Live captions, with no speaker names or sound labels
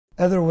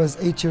Eder was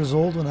 8 years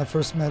old when I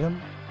first met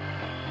him.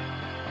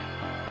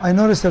 I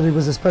noticed that he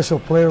was a special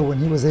player when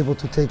he was able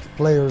to take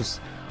players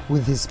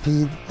with his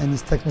speed and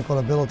his technical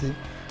ability.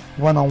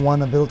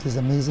 One-on-one ability is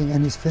amazing,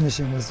 and his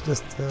finishing was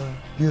just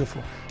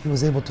beautiful. He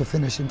was able to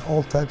finish in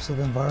all types of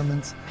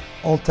environments,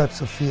 all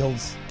types of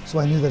fields. So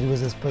I knew that he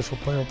was a special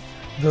player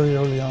very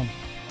early on.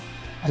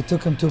 I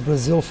took him to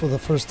Brazil for the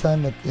first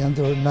time at the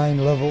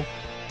under-9 level,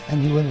 and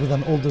he went with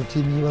an older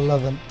team,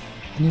 U11,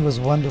 and he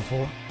was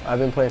wonderful. I've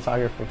been playing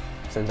soccer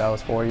since I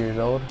was 4 years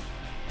old,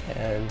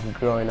 and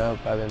growing up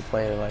I've been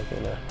playing like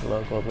in the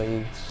local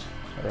leagues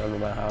around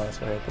my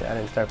house or anything. I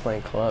didn't start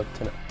playing club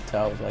till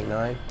I was like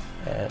 9,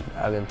 and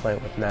I've been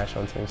playing with the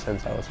national team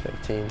since I was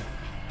 15.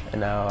 And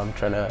now I'm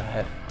trying to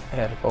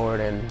head forward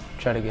and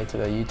try to get to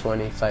the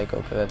U20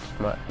 cycle, because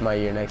that's my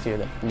year next year,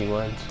 the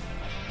U1s.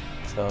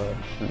 So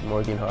I'm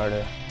working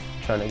harder,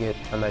 trying to get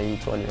on that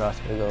U20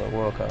 roster to go to the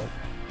World Cup.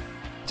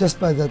 Just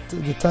by the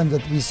time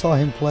that we saw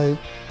him play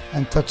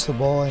and touch the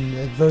ball, and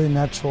a very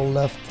natural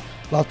left,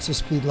 lots of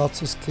speed,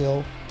 lots of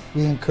skill,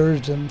 we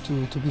encouraged him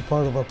to be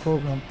part of our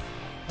program.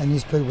 And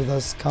he's played with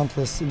us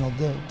countless,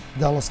 the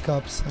Dallas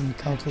Cups and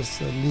countless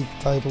league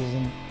titles,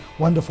 and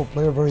wonderful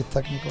player, very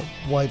technical,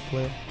 wide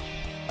player.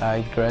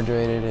 I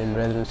graduated in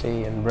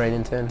residency in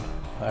Bradenton.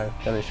 I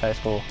finished high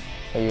school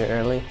a year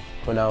early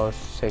when I was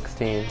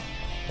 16,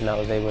 and I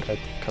was able to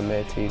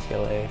commit to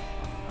UCLA.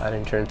 I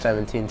didn't turn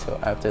 17 until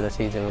after the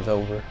season was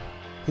over.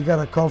 He got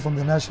a call from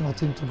the national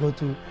team to go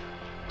to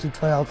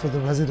try out for the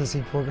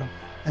residency program.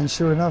 And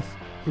sure enough,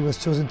 he was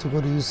chosen to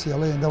go to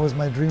UCLA, and that was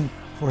my dream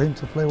for him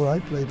to play where I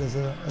played as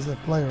a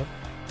player,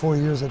 4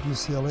 years at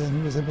UCLA, and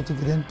he was able to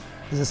get in.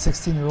 He's a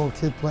 16-year-old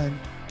kid playing.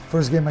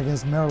 First game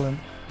against Maryland,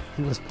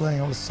 he was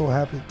playing. I was so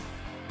happy.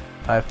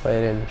 I've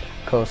played in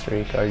Costa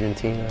Rica,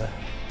 Argentina,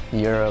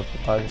 Europe,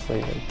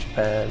 obviously, and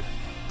Japan.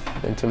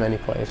 Been to many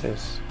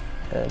places,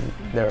 and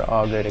they're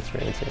all great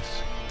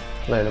experiences.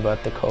 Learn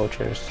about the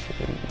cultures.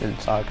 In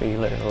soccer, you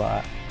learn a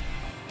lot.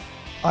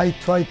 I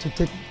tried to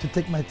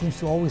take my teams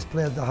to always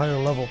play at the higher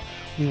level.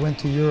 We went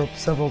to Europe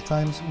several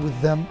times with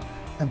them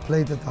and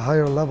played at the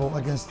higher level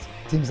against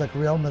teams like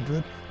Real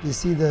Madrid. They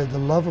see the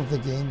love of the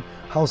game,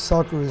 how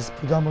soccer is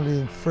predominantly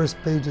in first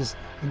pages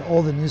in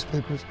all the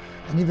newspapers,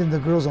 and even the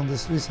girls on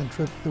this recent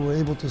trip, they were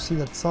able to see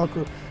that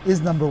soccer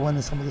is #1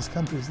 in some of these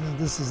countries. And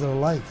this is their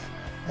life,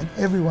 and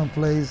everyone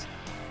plays,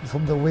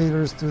 from the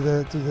waiters to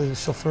the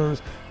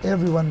chauffeurs.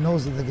 Everyone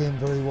knows the game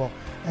very well,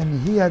 and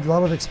he had a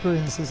lot of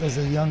experiences as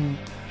a young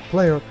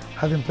player,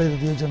 having played at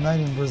the age of 9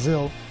 in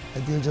Brazil,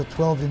 at the age of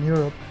 12 in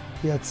Europe.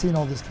 He had seen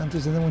all these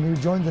countries, and then when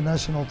he joined the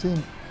national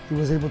team, he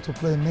was able to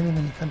play in many,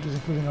 many countries,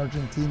 including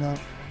Argentina,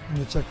 and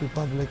the Czech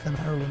Republic, and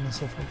Ireland, and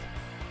so forth.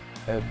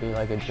 It would be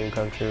like a dream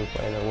come true,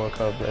 playing a World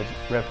Cup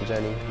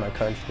representing my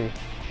country,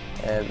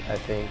 and I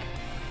think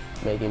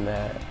making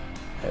that,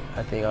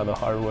 I think all the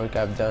hard work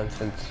I've done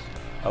since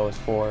I was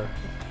 4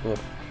 would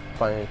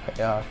finally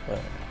pay off, but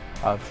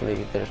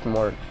obviously there's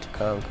more to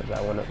come because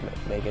I want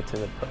to make it to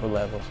the pro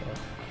level.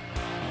 So.